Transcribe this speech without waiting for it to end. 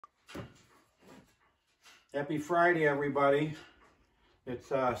Happy Friday, everybody. It's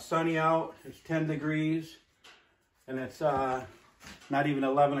sunny out, it's 10 degrees, and it's not even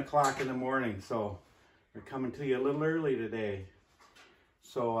 11 o'clock in the morning, so we're coming to you a little early today.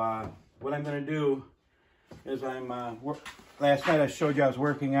 So what I'm going to do is last night I showed you I was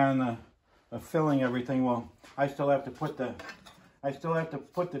working on the filling everything. Well, I still have to put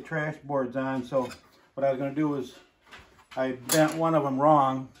the trash boards on, so what I was going to do is I bent one of them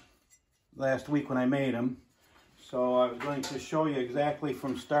wrong last week when I made them. So I was going to show you exactly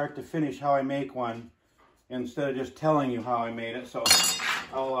from start to finish how I make one instead of just telling you how I made it. So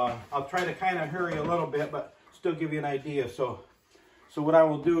I'll try to kind of hurry a little bit, but still give you an idea. So what I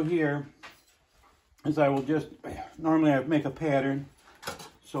will do here is I will just, normally I make a pattern.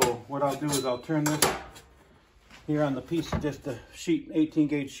 So what I'll do is I'll turn this here on the piece of just the sheet, 18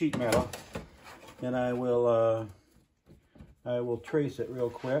 gauge sheet metal, and I will trace it real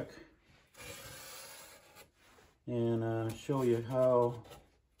quick and show you how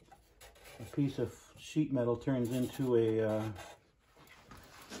a piece of sheet metal turns into a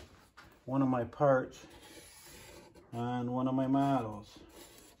one of my parts on one of my models.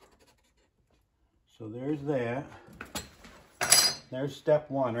 So there's that. There's step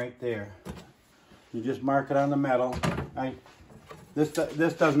one right there. You just mark it on the metal. This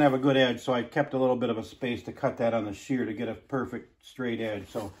doesn't have a good edge, so I kept a little bit of a space to cut that on the shear to get a perfect straight edge.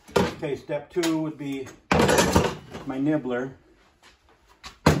 So, okay, step two would be my nibbler,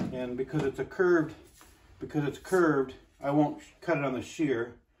 and because it's curved, I won't cut it on the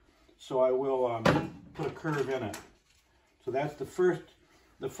shear, so I will put a curve in it. So that's the first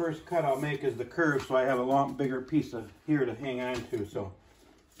cut I'll make is the curve, so I have a bigger piece of here to hang on to. So,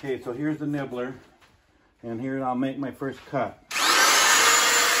 okay, so here's the nibbler, and here I'll make my first cut.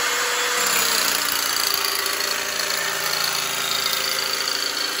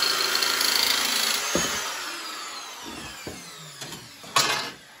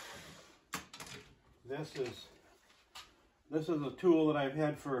 This is a tool that I've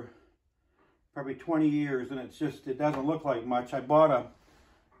had for probably 20 years, and it doesn't look like much. I bought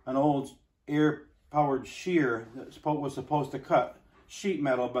an old air-powered shear that was supposed to cut sheet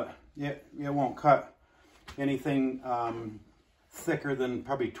metal, but it won't cut anything thicker than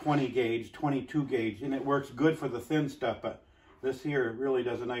probably 20 gauge, 22 gauge, and it works good for the thin stuff, but this here really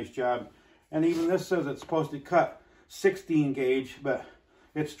does a nice job. And even this says it's supposed to cut 16 gauge, but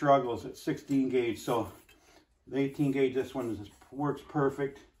it struggles at 16 gauge, so the 18 gauge, this one works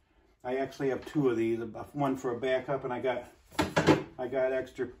perfect. I actually have two of these, one for a backup, and I got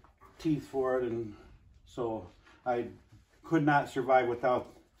extra teeth for it, and so I could not survive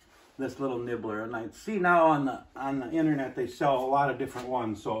without this little nibbler. And I see now on the internet they sell a lot of different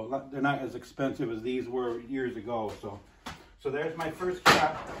ones, so they're not as expensive as these were years ago. So there's my first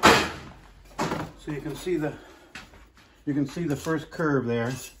cut. So you can see the first curve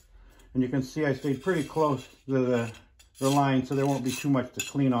there. And you can see I stayed pretty close to the line, so there won't be too much to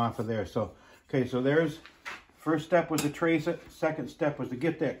clean off of there. So, okay, so there's, first step was to trace it. Second step was to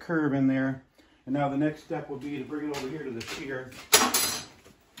get that curve in there. And now the next step will be to bring it over here to the shear,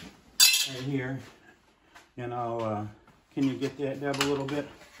 right here. And can you get that, Deb, a little bit?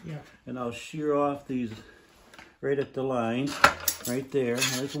 Yeah. And I'll shear off these right at the line, right there.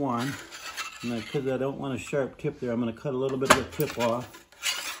 There's one. And because I don't want a sharp tip there, I'm going to cut a little bit of the tip off.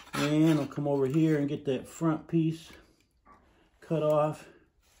 And I'll come over here and get that front piece cut off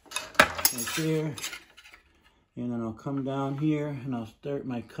right there. And then I'll come down here and I'll start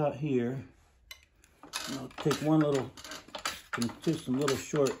my cut here. And I'll take just some little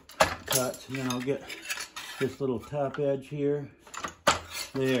short cuts, and then I'll get this little top edge here.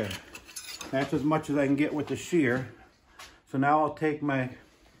 There. That's as much as I can get with the shear. So now I'll take my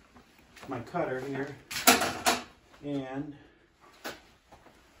cutter here and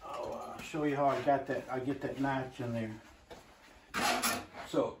show you how I get that notch in there.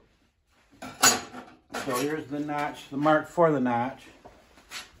 So here's the notch, the mark for the notch.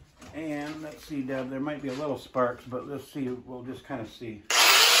 And let's see, Deb, there might be a little sparks, but let's see, we'll just kind of see.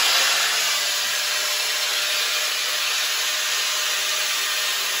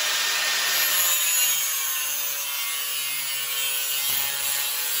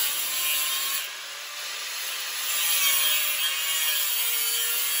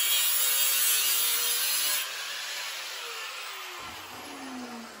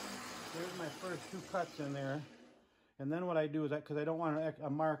 First two cuts in there, and then what I do is because I don't want a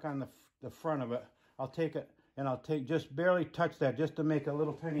mark on the front of it, I'll take it and I'll just barely touch that just to make a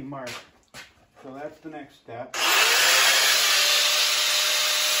little tiny mark. So that's the next step.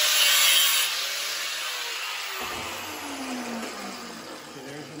 Okay,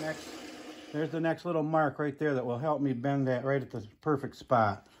 there's the next there's the next little mark right there that will help me bend that right at the perfect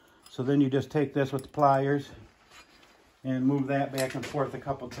spot. So then you just take this with the pliers and move that back and forth a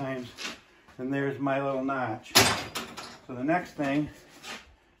couple times. And there's my little notch. So the next thing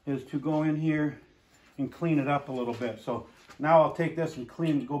is to go in here and clean it up a little bit. So now I'll take this and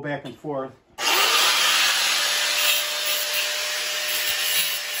go back and forth.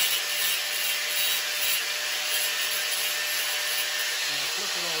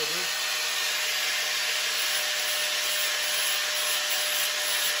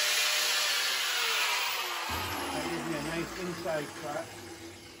 Inside cut.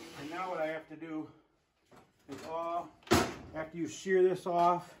 And now what I have to do is after you shear this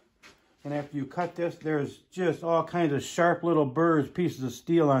off and after you cut this, there's just all kinds of sharp little burrs, pieces of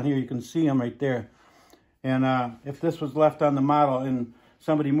steel on here. You can see them right there. And if this was left on the model and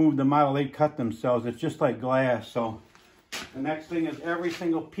somebody moved the model, they'd cut themselves. It's just like glass. So the next thing is every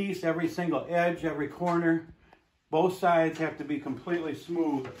single piece, every single edge, every corner, both sides have to be completely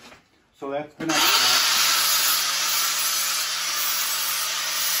smooth. So that's the next step.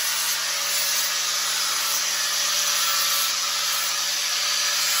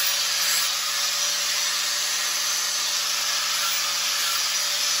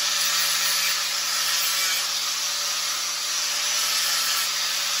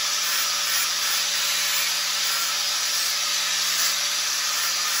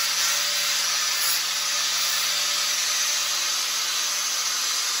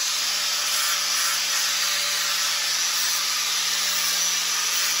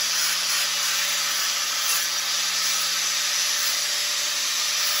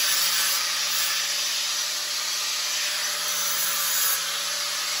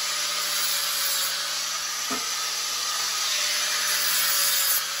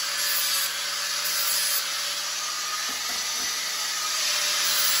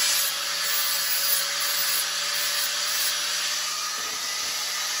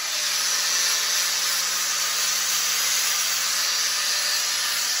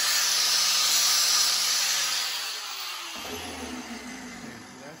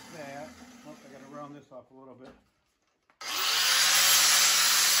 Off a little bit.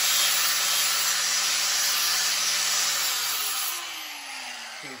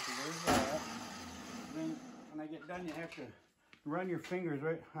 Okay, so there's that. Then when I get done, you have to run your fingers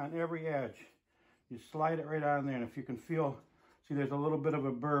right on every edge. You slide it right on there, and if you can feel, see there's a little bit of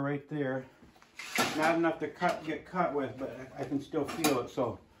a burr right there. Not enough to get cut with, but I can still feel it,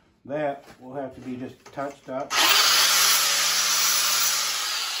 so that will have to be just touched up.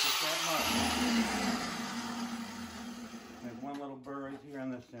 Just that much. There's one little burr right here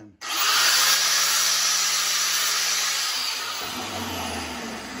on this end.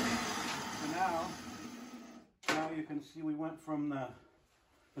 So now you can see we went from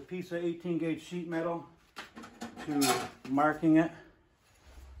the piece of 18 gauge sheet metal to marking it,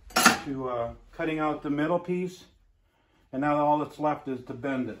 to cutting out the middle piece, and now all that's left is to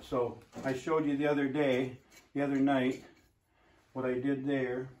bend it. So I showed you the other night, what I did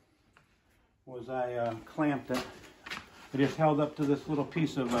there was I clamped it. I just held up to this little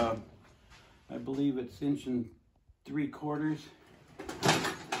piece of, I believe it's 1 3/4 inches,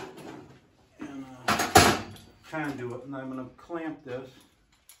 and conduit, and I'm going to clamp this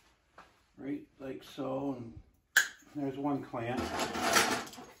right like so, and there's one clamp,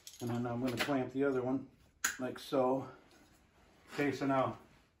 and then I'm going to clamp the other one like so. Okay, so now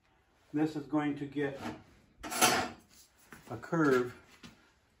this is going to get a curve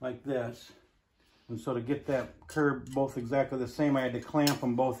like this. And so to get that curve both exactly the same, I had to clamp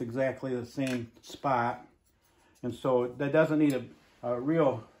them both exactly the same spot. And so that doesn't need a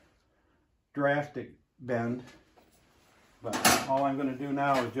real drastic bend. But all I'm going to do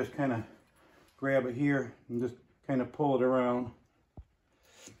now is just kind of grab it here and just kind of pull it around.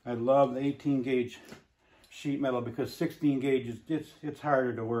 I love the 18 gauge sheet metal because 16 gauge is it's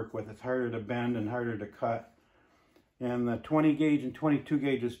harder to work with. It's harder to bend and harder to cut. And the 20 gauge and 22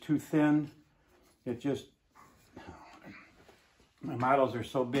 gauge is too thin. It just, my models are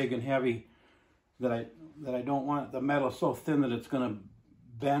so big and heavy that I don't want the metal so thin that it's going to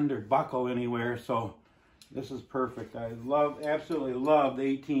bend or buckle anywhere. So this is perfect. I absolutely love the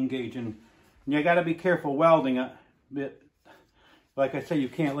 18 gauge, and you got to be careful welding it. Like I say, you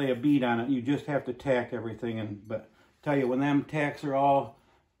can't lay a bead on it. You just have to tack everything. But I tell you, when them tacks are all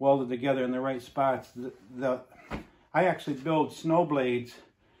welded together in the right spots, I actually build snow blades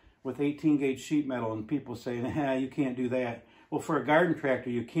with 18 gauge sheet metal, and people say, nah, you can't do that. Well, for a garden tractor,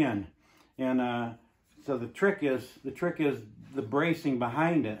 you can. And so the trick is the bracing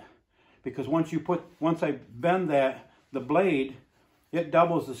behind it, because once I bend the blade, it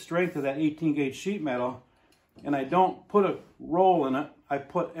doubles the strength of that 18 gauge sheet metal. And I don't put a roll in it. I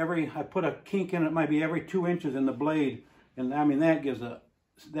put a kink in it, might be every 2 inches in the blade, and I mean that gives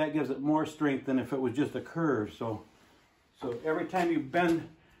it more strength than if it was just a curve. So every time you bend,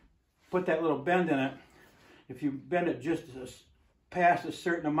 put that little bend in it. If you bend it just past a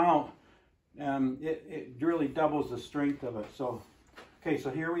certain amount, it really doubles the strength of it. So okay, so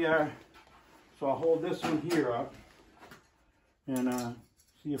here we are. So I'll hold this one here up and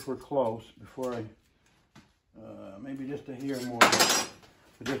see if we're close before I. Maybe just a hair more.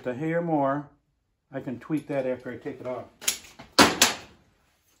 Just a hair more. I can tweak that after I take it off.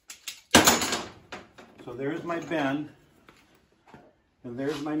 So there's my bend. And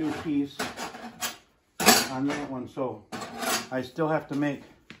there's my new piece on that one. So I still have to make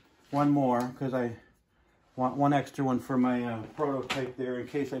one more because I want one extra one for my prototype there in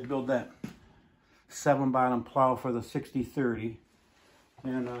case I build that 7-bottom plow for the 60/30.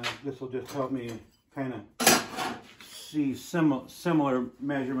 And this will just help me kind of see similar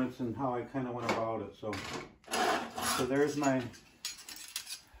measurements and how I kind of went about it. So there's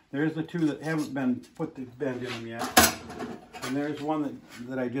the two that haven't been put the bend in them yet, and there's one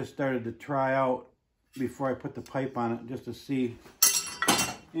that I just started to try out before I put the pipe on it just to see.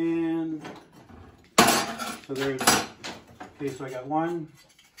 And so there's, okay, so I got 1,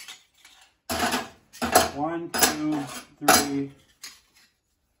 2, 3,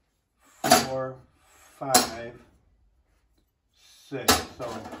 4, 5, 6. So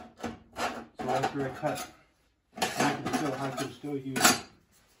after I cut,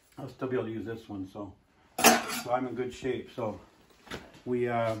 I'll still be able to use this one. So I'm in good shape. So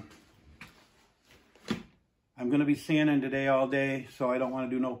I'm going to be sanding today all day, so I don't want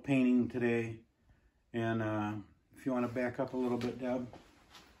to do no painting today. And if you want to back up a little bit, Deb,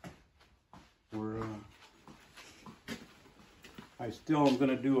 I still am going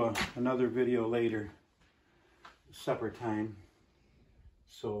to do another video later, supper time.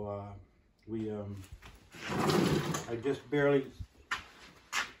 So I just barely,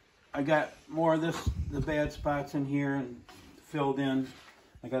 I got more of the bad spots in here and filled in.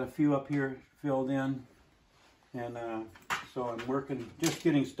 I got a few up here filled in. And so I'm working, just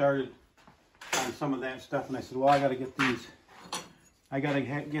getting started on some of that stuff. And I said, well, I got to get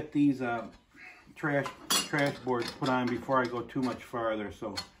these trash boards put on before I go too much farther.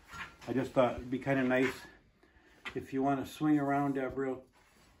 So I just thought it'd be kind of nice if you want to swing around real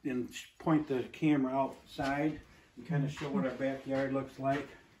and point the camera outside and kind of show what our backyard looks like.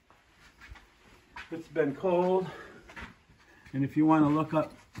 It's been cold, and if you want to look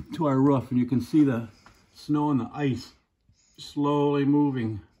up to our roof, and you can see the snow and the ice slowly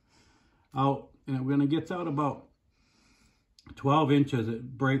moving out, and when it gets out about 12 inches,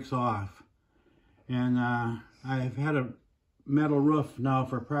 it breaks off. And I've had a metal roof now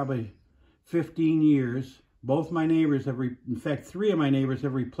for probably 15 years. Both my neighbors have, in fact, 3 of my neighbors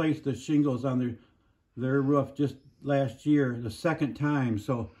have replaced the shingles on their roof just last year, the second time.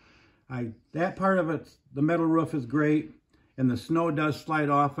 So that part of it, the metal roof is great, and the snow does slide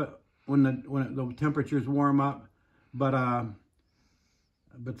off it when the temperatures warm up. But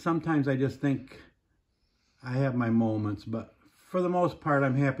sometimes I just think I have my moments. But for the most part,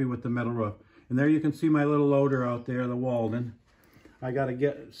 I'm happy with the metal roof. And there you can see my little loader out there, the Walden. I got to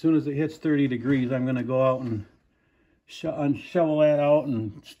get, as soon as it hits 30 degrees, I'm going to go out and shovel that out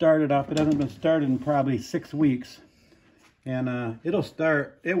and start it up. It hasn't been started in probably 6 weeks. And it would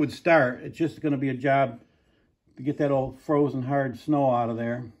start. It's just going to be a job to get that old frozen hard snow out of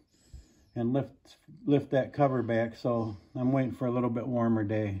there and lift that cover back. So I'm waiting for a little bit warmer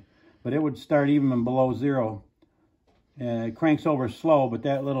day. But it would start even below 0. It cranks over slow, but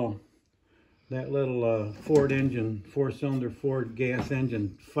that little Ford engine, 4-cylinder Ford gas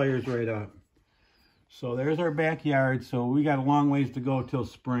engine, fires right up. So there's our backyard. So we got a long ways to go till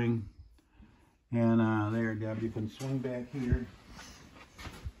spring. And there, Deb, you can swing back here.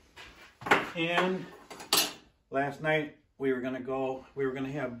 And last night we were gonna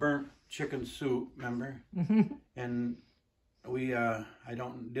have burnt chicken soup, remember? Mm-hmm. And I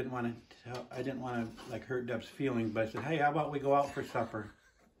didn't want to like hurt Deb's feelings, but I said, hey, how about we go out for supper?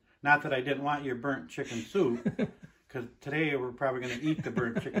 Not that I didn't want your burnt chicken soup, because today we're probably going to eat the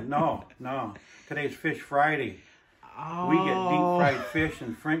burnt chicken. No. Today's Fish Friday. Oh. We get deep fried fish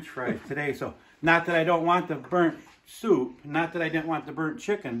and French fries today. So not that I don't want the burnt soup, not that I didn't want the burnt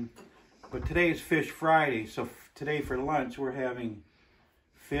chicken, but today's Fish Friday. So today for lunch we're having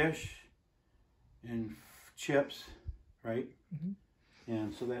fish and chips, right? Mm-hmm.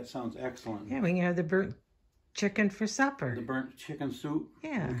 And so that sounds excellent. Yeah, we can have the burnt chicken for supper. The burnt chicken soup?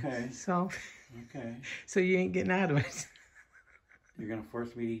 Yeah. Okay. So okay. So you ain't getting out of it. You're gonna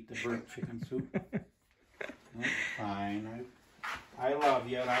force me to eat the burnt chicken soup? That's fine. I love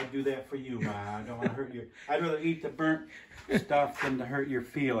you, and I'd do that for you, Ma. I don't want to hurt your. I'd rather eat the burnt stuff than to hurt your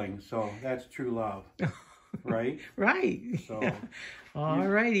feelings. So that's true love, right? Right. So, all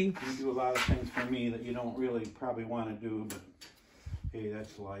righty. You do a lot of things for me that you don't really probably want to do, but hey,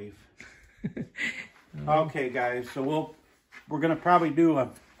 that's life. Okay, guys. So we're gonna probably do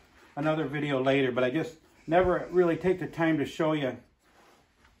another video later, but I just never really take the time to show you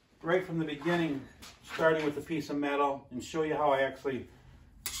right from the beginning, starting with a piece of metal, and show you how I actually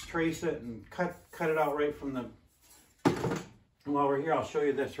trace it and cut it out right from the. While we're here, I'll show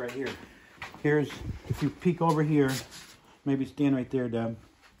you this right here. Here's, if you peek over here, maybe stand right there, Deb.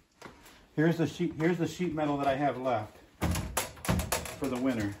 Here's the sheet metal that I have left for the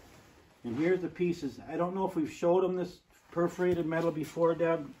winter, and here's the pieces. I don't know if we've showed them this perforated metal before,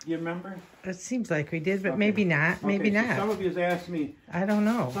 Deb. Do you remember? It seems like we did, but okay. Maybe not. Maybe so not. some of you has asked me. I don't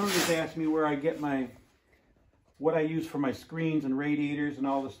know. Some of you has asked me where I get what I use for my screens and radiators and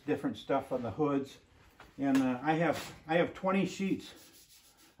all this different stuff on the hoods. And I have 20 sheets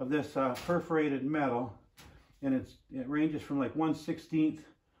of this perforated metal, and it ranges from like 1/16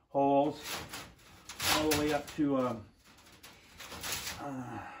 holes all the way up to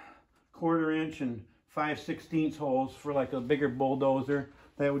 1/4 inch and 5/16 holes for like a bigger bulldozer.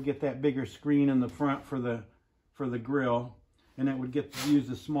 That would get that bigger screen in the front for the grill, and it would get to use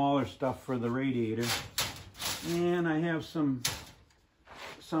the smaller stuff for the radiator. And I have some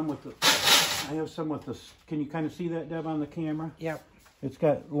with the. Can you kind of see that, Deb, on the camera? Yep. It's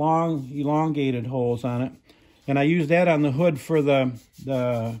got long, elongated holes on it, and I used that on the hood for the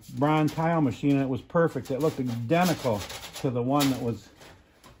bronze tile machine, and it was perfect. It looked identical to the one that was.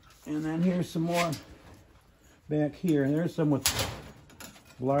 And then here's some more back here, and there's some with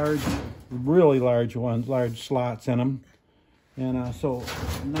large, really large ones, large slots in them. And so,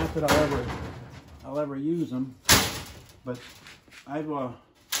 not that I'll ever use them, but I've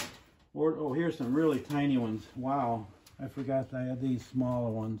oh, here's some really tiny ones. Wow, I forgot that I had these smaller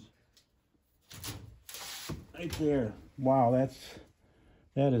ones right there. Wow,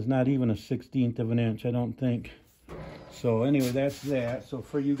 that is not even a 1/16 of an inch, I don't think. So anyway, that's that. So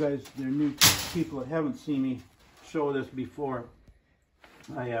for you guys, they're new people that haven't seen me show this before,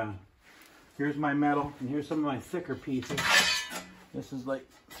 here's my metal, and here's some of my thicker pieces. This is like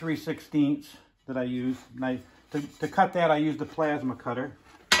 3/16 that I use. And to cut that, I used a plasma cutter.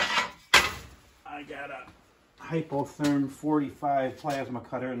 I got a Hypotherm 45 plasma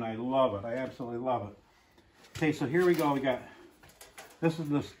cutter, and I love it. I absolutely love it. Okay, so here we go. This is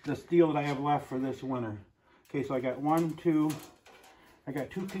the steel that I have left for this winter. Okay, so I got I got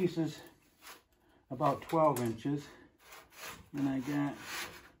two pieces about 12 inches, and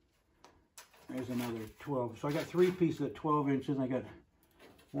there's another 12. So I got 3 pieces at 12 inches. I got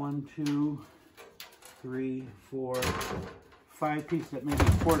 1, 2, 3, 4, 5 pieces at maybe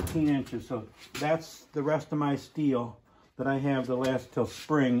 14 inches. So that's the rest of my steel that I have to last till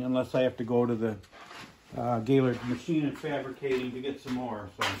spring, unless I have to go to the Gaylord Machine and Fabricating to get some more.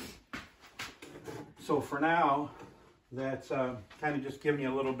 So for now, that's kind of just giving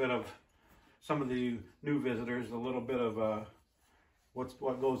you a little bit of some of the new visitors, a little bit of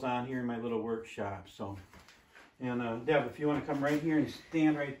what goes on here in my little workshop. So, and Deb, if you want to come right here and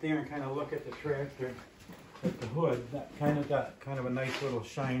stand right there and kind of look at the tractor, at the hood, that kind of got kind of a nice little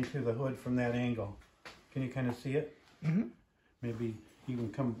shine to the hood from that angle. Can you kind of see it? Mm-hmm. Maybe you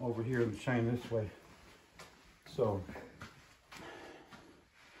can come over here and shine this way. So,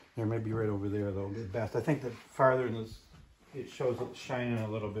 there may be right over there though, the best. I think that farther in this, it shows it shining a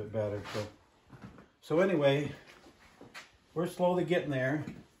little bit better. So anyway, we're slowly getting there,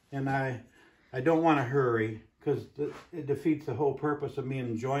 and I don't want to hurry, because it defeats the whole purpose of me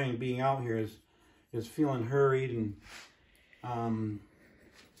enjoying being out here is feeling hurried, and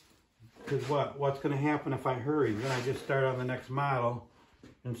because what's going to happen if I hurry? Then I just start on the next model,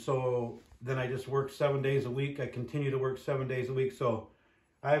 and so then I just work 7 days a week. I continue to work 7 days a week. So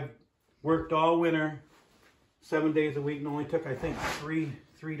I've worked all winter, 7 days a week, and only took, I think, three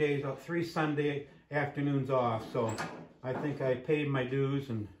Sunday afternoons off. So I think I paid my dues,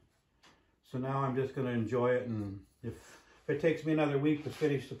 and so now I'm just going to enjoy it. And if it takes me another week to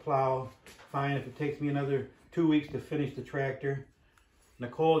finish the plow, fine. If it takes me another 2 weeks to finish the tractor.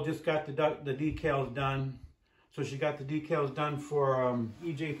 Nicole just got the decals done. So she got the decals done for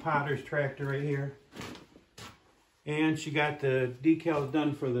E.J. Potter's tractor right here. And she got the decals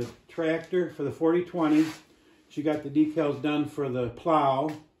done for the tractor, for the 4020. She got the decals done for the plow.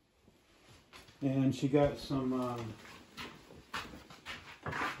 And she got some,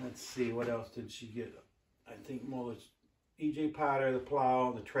 let's see, what else did she get? I think E.J. Potter, the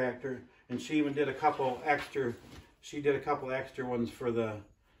plow, the tractor, and she even did a couple extra. She did a couple extra ones for the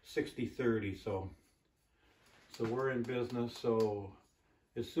 60/30. So we're in business. So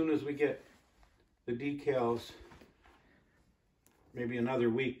as soon as we get the decals, maybe another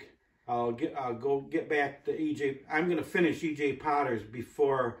week, I'll go get back to E.J. I'm gonna finish E.J. Potter's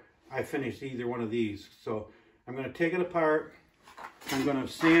before I finish either one of these. So I'm gonna take it apart. I'm gonna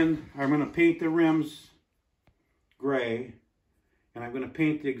paint the rims gray, and I'm gonna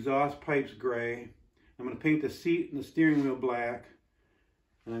paint the exhaust pipes gray. I'm gonna paint the seat and the steering wheel black,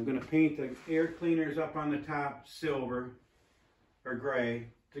 and I'm gonna paint the air cleaners up on the top silver or gray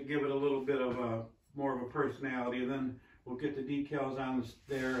to give it a little bit of a more of a personality. And then we'll get the decals on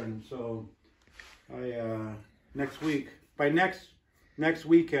there, and so next week, by next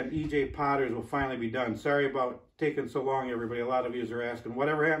weekend, E.J. Potter's will finally be done. Sorry about taking so long, everybody. A lot of you are asking,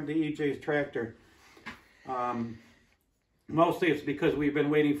 whatever happened to E.J.'s tractor? Mostly it's because we've been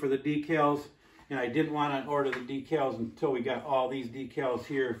waiting for the decals, and I didn't want to order the decals until we got all these decals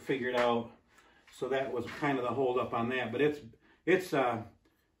here figured out. So that was kind of the hold up on that. But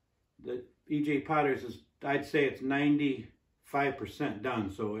the E.J. Potter's is, I'd say it's 95% done.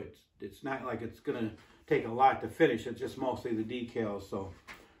 So it's not like it's gonna take a lot to finish. It's just mostly the decals. So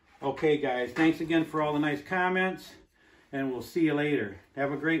okay, guys, thanks again for all the nice comments, and we'll see you later.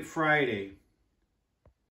 Have a great Friday.